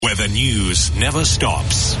where the news never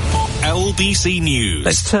stops. LBC News.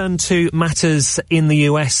 Let's turn to matters in the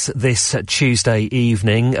US this Tuesday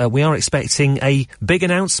evening. We are expecting a big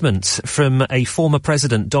announcement from a former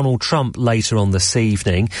president, Donald Trump, later on this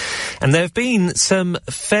evening. And there have been some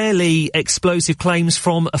fairly explosive claims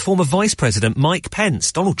from a former vice president, Mike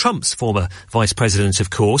Pence, Donald Trump's former vice president, of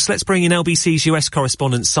course. Let's bring in LBC's US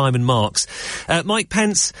correspondent, Simon Marks. Mike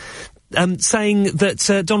Pence saying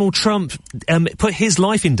that Donald Trump put his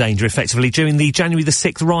life in danger, effectively, during the January the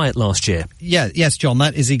 6th riot last year. Yes, John,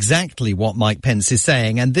 that is exactly what Mike Pence is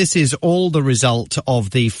saying, and this is all the result of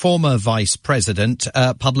the former vice president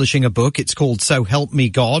publishing a book. It's called So Help Me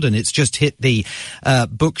God, and it's just hit the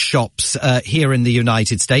bookshops here in the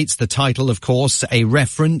United States. The title, of course, a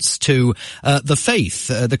reference to the faith,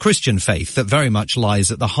 the Christian faith, that very much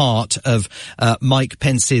lies at the heart of Mike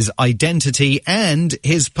Pence's identity and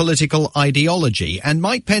his political ideology. And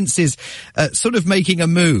Mike Pence is sort of making a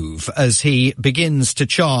move as he begins to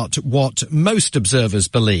chart what most observers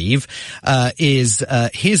believe is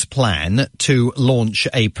his plan to launch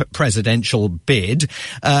a presidential bid.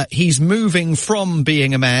 He's moving from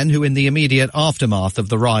being a man who, in the immediate aftermath of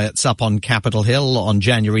the riots up on Capitol Hill on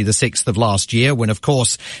January the 6th of last year, when, of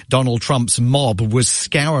course, Donald Trump's mob was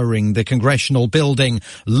scouring the congressional building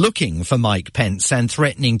looking for Mike Pence and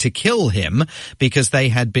threatening to kill him because they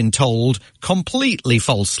had been told completely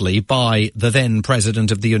falsely by the then President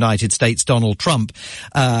of the United States, Donald Trump,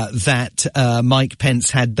 that Mike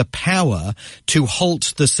Pence had the power to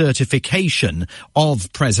halt the certification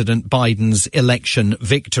of President Biden's election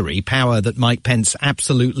victory, power that Mike Pence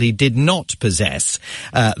absolutely did not possess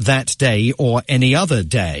that day or any other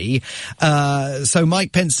day. So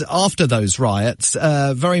Mike Pence, after those riots,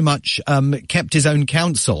 very much kept his own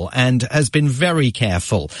counsel and has been very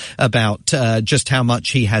careful about just how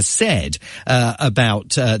much he has said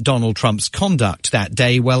about Donald Trump's conduct that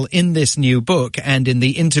day. Well, in this new book and in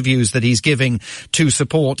the interviews that he's giving to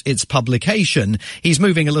support its publication, he's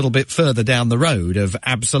moving a little bit further down the road of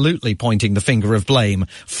absolutely pointing the finger of blame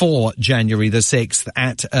for January the 6th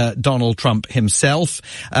at Donald Trump himself,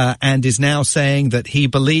 and is now saying that he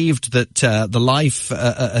believed that the life,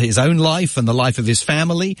 his own life and the life of his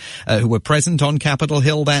family who were present on Capitol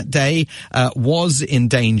Hill that day was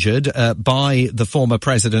endangered by the former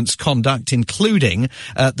president's conduct, including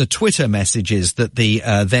the Twitter messages that the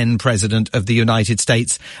then President of the United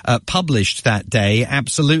States published that day,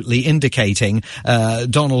 absolutely indicating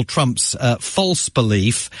Donald Trump's false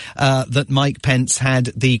belief that Mike Pence had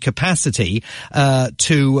the capacity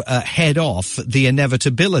to head off the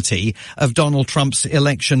inevitability of Donald Trump's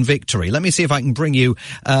election victory. Let me see if I can bring you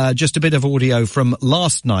just a bit of audio from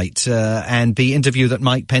last night and the interview that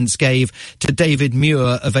Mike Pence gave to David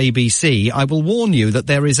Muir of ABC. I will warn you that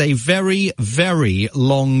there is a very, very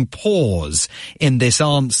long pause in this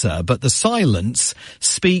answer, but the silence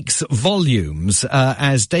speaks volumes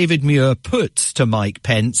as David Muir puts to Mike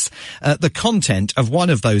Pence the content of one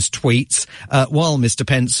of those tweets while Mr.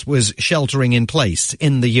 Pence was sheltering in place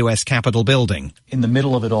in the U.S. Capitol building. In the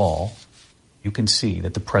middle of it all, you can see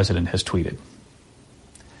that the president has tweeted.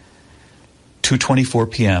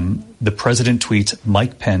 2:24 p.m., the president tweets,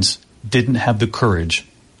 Mike Pence didn't have the courage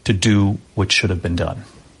to do what should have been done.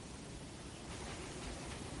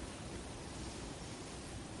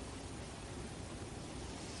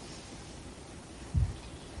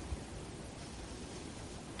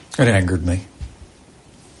 It angered me.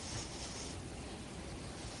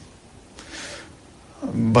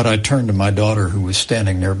 But I turned to my daughter, who was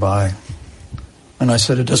standing nearby, and I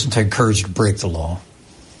said, it doesn't take courage to break the law.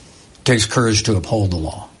 It takes courage to uphold the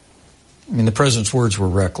law. I mean, the president's words were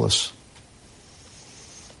reckless.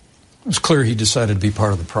 It was clear he decided to be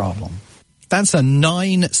part of the problem. That's a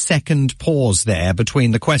 9-second pause there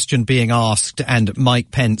between the question being asked and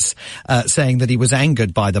Mike Pence saying that he was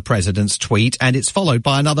angered by the president's tweet, and it's followed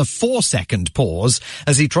by another 4-second pause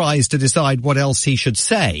as he tries to decide what else he should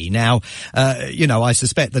say. Now, I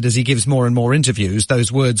suspect that as he gives more and more interviews,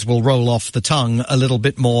 those words will roll off the tongue a little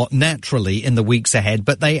bit more naturally in the weeks ahead,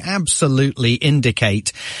 but they absolutely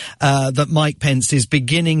indicate that Mike Pence is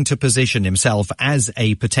beginning to position himself as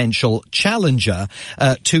a potential challenger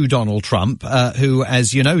to Donald Trump. Who,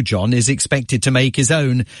 as you know, John, is expected to make his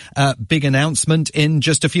own big announcement in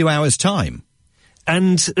just a few hours' time.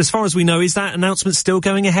 And as far as we know, is that announcement still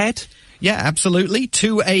going ahead? Yeah, absolutely.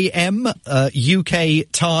 2 a.m. UK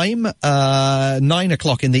time, 9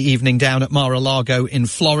 o'clock in the evening down at Mar-a-Lago in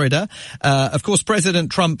Florida. Of course,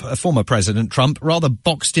 former President Trump, rather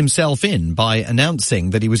boxed himself in by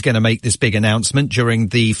announcing that he was going to make this big announcement during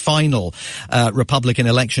the final Republican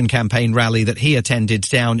election campaign rally that he attended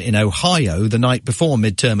down in Ohio the night before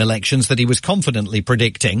midterm elections, that he was confidently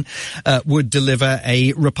predicting would deliver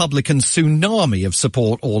a Republican tsunami of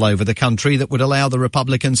support all over the country that would allow the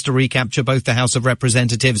Republicans to recapture both the House of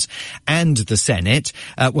Representatives and the Senate.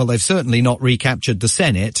 Well, they've certainly not recaptured the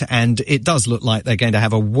Senate, and it does look like they're going to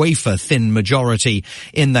have a wafer-thin majority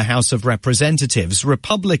in the House of Representatives.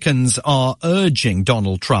 Republicans are urging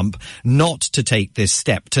Donald Trump not to take this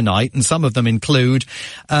step tonight, and some of them include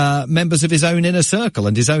members of his own inner circle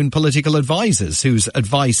and his own political advisors whose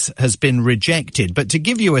advice has been rejected. But to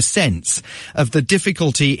give you a sense of the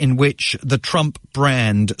difficulty in which the Trump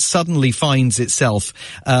brand suddenly finds itself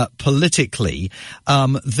politically,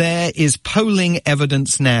 there is polling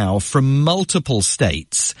evidence now from multiple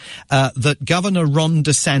states that Governor Ron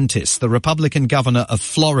DeSantis, the Republican governor of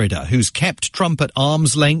Florida, who's kept Trump at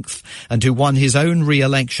arm's length and who won his own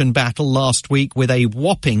re-election battle last week with a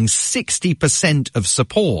whopping 60% of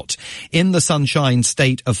support in the Sunshine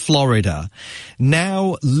State of Florida,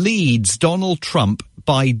 now leads Donald Trump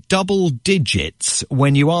by double digits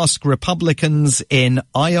when you ask Republicans in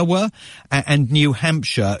Iowa and New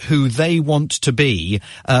Hampshire who they want to be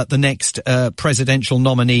the next presidential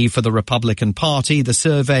nominee for the Republican Party. The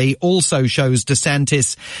survey also shows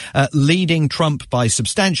DeSantis leading Trump by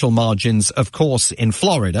substantial margins, of course, in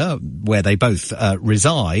Florida, where they both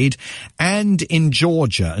reside, and in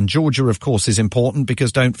Georgia. And Georgia, of course, is important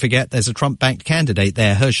because don't forget there's a Trump-backed candidate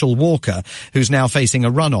there, Herschel Walker, who's now facing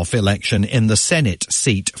a runoff election in the Senate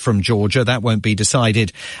seat from Georgia. That won't be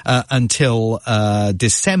decided until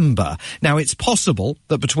December. Now, it's possible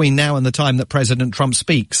that between now and the time that President Trump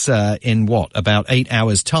speaks in about 8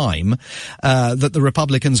 hours' time, that the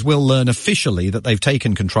Republicans will learn officially that they've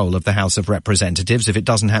taken control of the House of Representatives. If it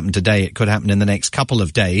doesn't happen today, it could happen in the next couple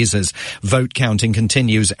of days as vote counting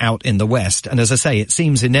continues out in the West. And as I say, it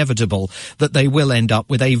seems inevitable that they will end up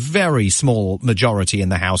with a very small majority in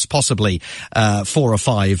the House, possibly 4 or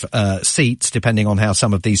 5 seats, depending on how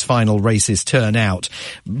some of these final races turn out.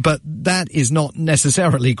 But that is not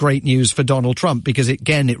necessarily great news for Donald Trump, because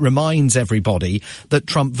again, it reminds everybody that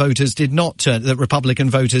that Republican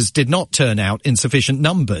voters did not turn out in sufficient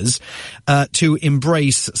numbers to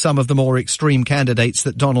embrace some of the more extreme candidates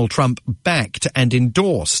that Donald Trump backed and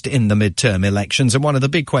endorsed in the midterm elections. And one of the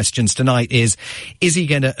big questions tonight is he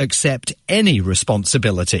going to accept any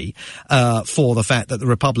responsibility for the fact that the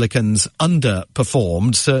Republicans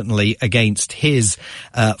underperformed, certainly against his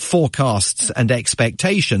forecasts and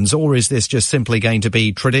expectations, or is this just simply going to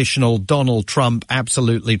be traditional Donald Trump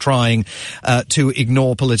absolutely trying to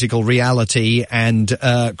ignore political reality and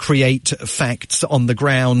create facts on the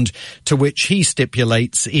ground to which he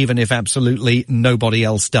stipulates, even if absolutely nobody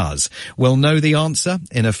else does? We'll know the answer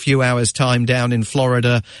in a few hours' time down in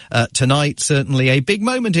Florida tonight. Certainly a big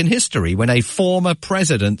moment in history when a former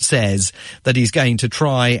president says that he's going to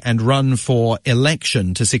try and run for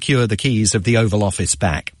election to secure the keys of the Oval Office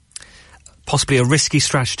back. Possibly a risky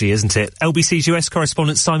strategy, isn't it? LBC's US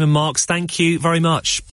correspondent Simon Marks, thank you very much.